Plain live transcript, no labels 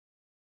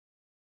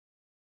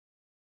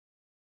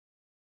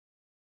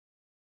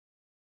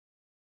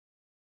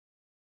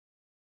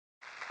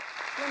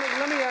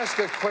let me ask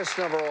a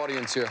question of our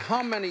audience here.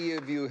 How many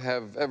of you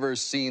have ever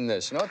seen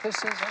this? You know what this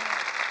is?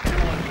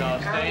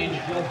 On stage,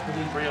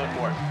 Rio and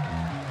Mort.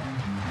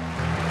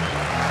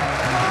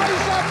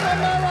 Rise up,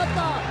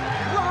 America!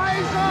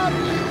 Rise up!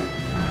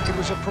 It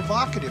was a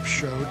provocative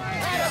show. I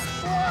had a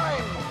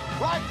swine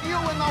like you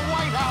in the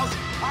White House.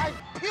 I'd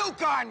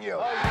puke on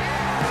you.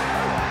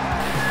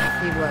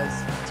 He was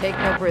take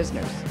no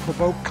prisoners.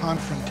 Provoke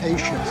confrontation.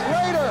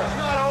 Traitor! It's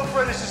not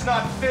Oprah, this is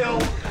not Phil.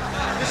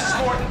 This is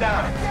Morton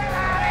Downey. Get out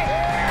of here!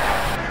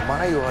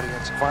 My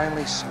audience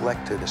finally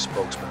selected a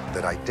spokesman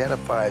that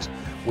identifies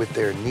with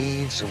their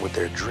needs and with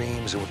their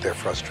dreams and with their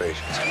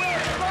frustrations.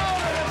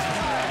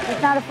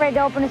 He's not afraid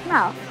to open his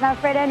mouth. He's not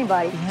afraid of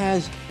anybody. He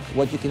has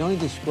what you can only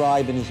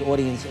describe in his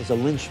audience as a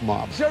lynch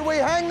mob. Should we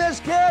hang this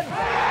kid?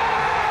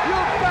 You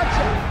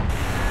betcha!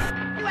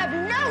 You have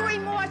no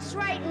remorse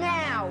right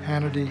now.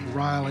 Hannity,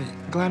 Riley,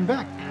 Glenn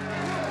Beck.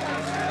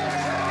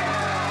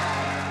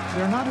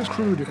 They're not as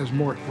crude as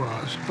Mort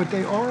was, but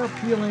they are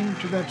appealing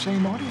to that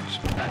same audience.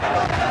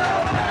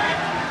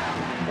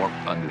 Mort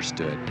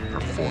understood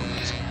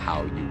performance,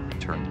 how you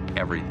turn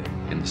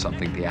everything into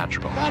something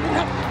theatrical.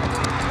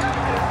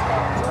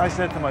 I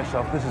said to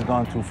myself, this has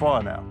gone too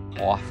far now.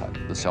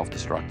 Often, the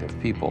self-destructive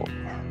people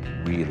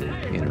are really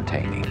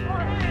entertaining.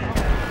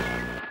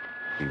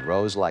 He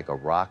rose like a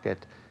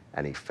rocket,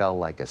 and he fell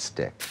like a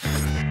stick.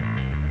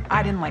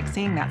 I didn't like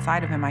seeing that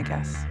side of him, I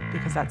guess,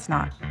 because that's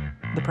not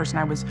the person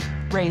I was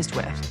raised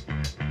with.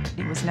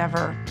 He was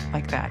never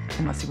like that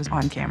unless he was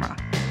on camera.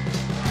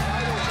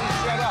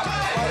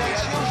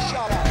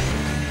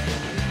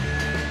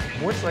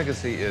 Mort's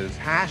legacy is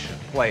passion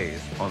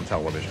plays on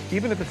television,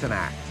 even if it's an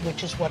act.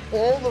 Which is what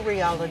all the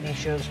reality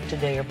shows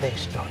today are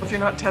based on. If you're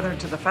not tethered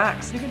to the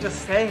facts, you can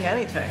just say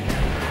anything.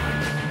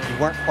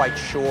 We weren't quite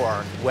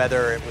sure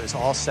whether it was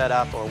all set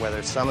up or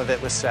whether some of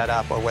it was set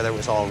up or whether it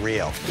was all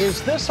real.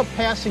 Is this a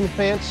passing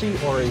fancy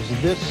or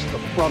is this the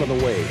front of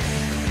the wave?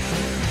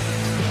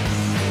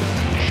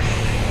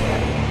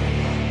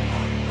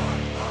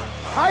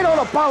 I don't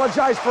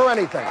apologize for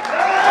anything.